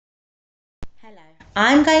Hello,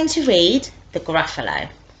 I'm going to read the Gruffalo.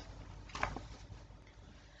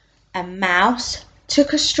 A mouse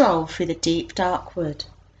took a stroll through the deep dark wood.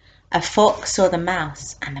 A fox saw the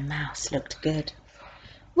mouse, and the mouse looked good.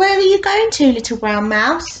 Where are you going to, little brown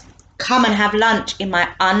mouse? Come and have lunch in my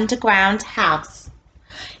underground house.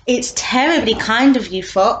 It's terribly kind of you,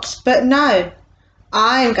 fox, but no,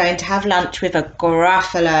 I'm going to have lunch with a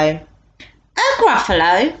Gruffalo. A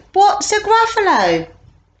Gruffalo? What's a Gruffalo?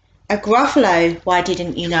 A Gruffalo, why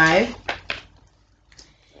didn't you know?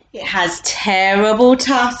 It has terrible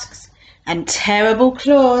tusks and terrible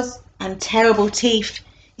claws and terrible teeth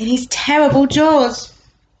in his terrible jaws.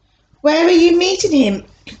 Where are you meeting him?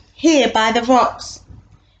 Here by the rocks.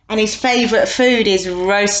 And his favourite food is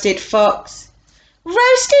roasted fox.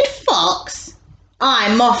 Roasted fox?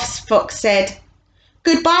 I'm off, fox said.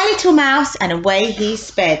 Goodbye, little mouse, and away he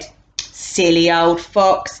sped. Silly old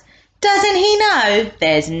fox. Doesn't he know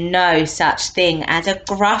there's no such thing as a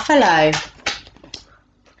Gruffalo?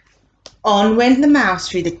 On went the mouse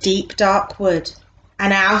through the deep dark wood.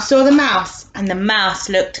 An owl saw the mouse, and the mouse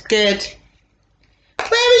looked good. Where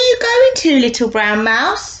are you going to, little brown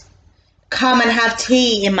mouse? Come and have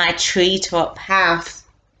tea in my treetop house.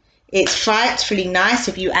 It's frightfully nice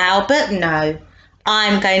of you, owl, but no,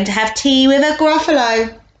 I'm going to have tea with a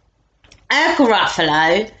Gruffalo. A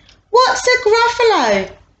Gruffalo? What's a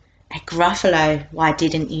Gruffalo? A Gruffalo, why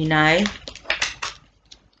didn't you know?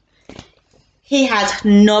 He has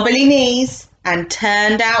knobbly knees and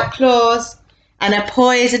turned out claws and a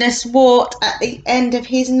poisonous wart at the end of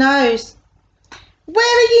his nose.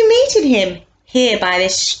 Where are you meeting him? Here by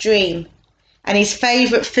this stream. And his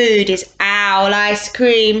favourite food is owl ice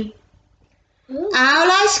cream. Ooh.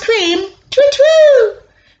 Owl ice cream? Twoo-twoo!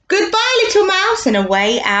 Goodbye, little mouse, and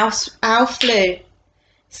away owl flew.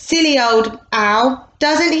 Silly old owl,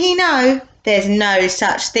 doesn't he know there's no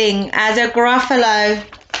such thing as a Gruffalo?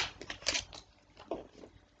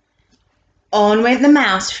 On went the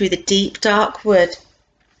mouse through the deep dark wood.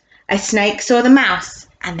 A snake saw the mouse,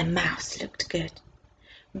 and the mouse looked good.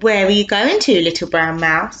 Where are you going to, little brown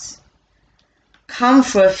mouse? Come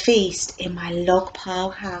for a feast in my log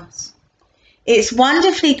pile house. It's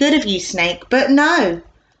wonderfully good of you, snake, but no,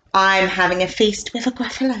 I'm having a feast with a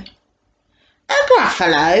Gruffalo. A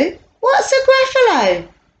Gruffalo? What's a Gruffalo?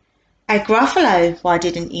 A Gruffalo, why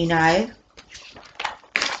didn't you know?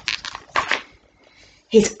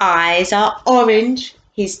 His eyes are orange,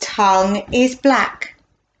 his tongue is black.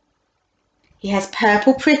 He has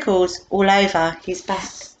purple prickles all over his back.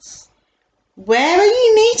 Where are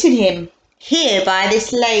you meeting him? Here by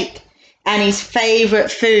this lake, and his favourite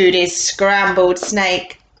food is scrambled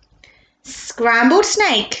snake. Scrambled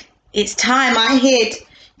snake? It's time I hid.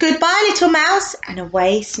 Goodbye, little mouse, and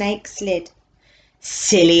away snake slid.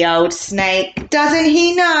 Silly old snake, doesn't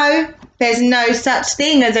he know there's no such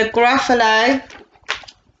thing as a Gruffalo?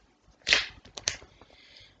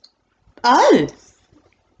 Oh,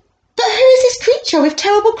 but who is this creature with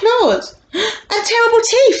terrible claws and terrible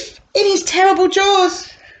teeth in his terrible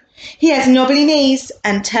jaws? He has knobbly knees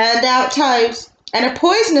and turned out toes and a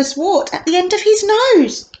poisonous wart at the end of his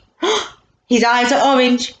nose. His eyes are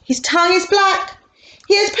orange, his tongue is black.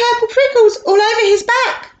 He has purple prickles all over his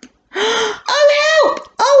back. Oh, help!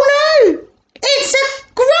 Oh, no! It's a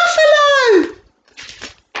Gruffalo!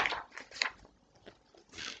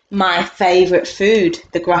 My favourite food,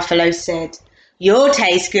 the Gruffalo said. You'll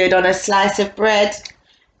taste good on a slice of bread.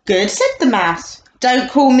 Good, said the mouse.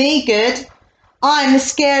 Don't call me good. I'm the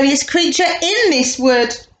scariest creature in this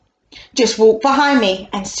wood. Just walk behind me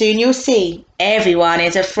and soon you'll see everyone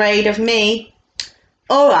is afraid of me.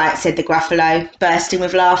 All right, said the Gruffalo, bursting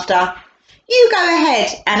with laughter. You go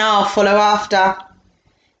ahead and I'll follow after.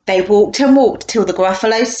 They walked and walked till the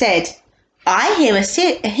Gruffalo said, I hear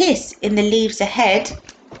a hiss in the leaves ahead.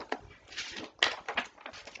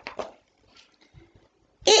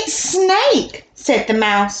 It's Snake, said the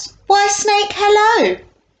mouse. Why, Snake, hello.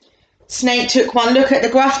 Snake took one look at the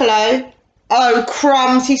Gruffalo. Oh,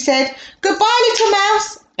 crumbs, he said. Goodbye, little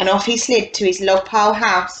mouse. And off he slid to his log pile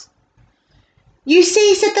house. You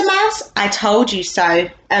see, said the mouse, I told you so.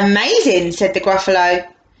 Amazing, said the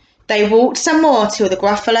Gruffalo. They walked some more till the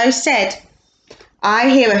Gruffalo said, I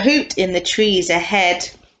hear a hoot in the trees ahead.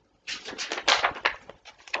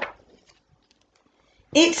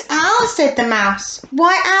 It's Owl, said the mouse.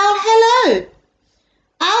 Why, Owl, hello.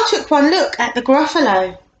 Owl took one look at the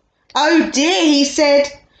Gruffalo. Oh dear, he said.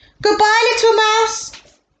 Goodbye, little mouse.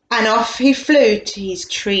 And off he flew to his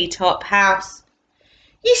treetop house.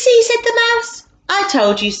 You see, said the mouse, I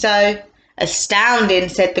told you so. Astounding,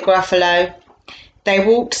 said the Gruffalo. They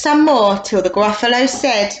walked some more till the Gruffalo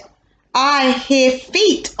said, I hear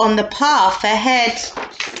feet on the path ahead.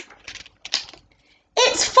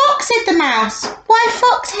 It's Fox, said the mouse. Why,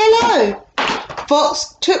 Fox, hello.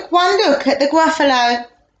 Fox took one look at the Gruffalo.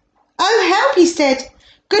 Oh, help, he said.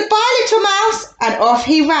 Goodbye, little mouse, and off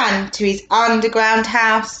he ran to his underground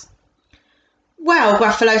house. Well,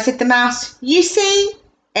 Gruffalo, said the mouse, you see,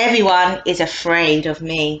 everyone is afraid of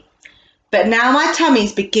me. But now my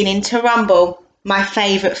tummy's beginning to rumble. My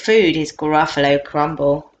favourite food is Gruffalo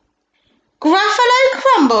crumble. Gruffalo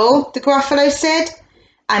crumble, the Gruffalo said,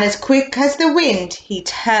 and as quick as the wind he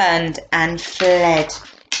turned and fled.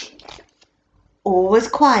 All was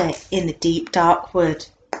quiet in the deep dark wood.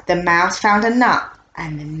 The mouse found a nut,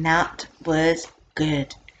 and the nut was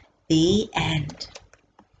good. The end.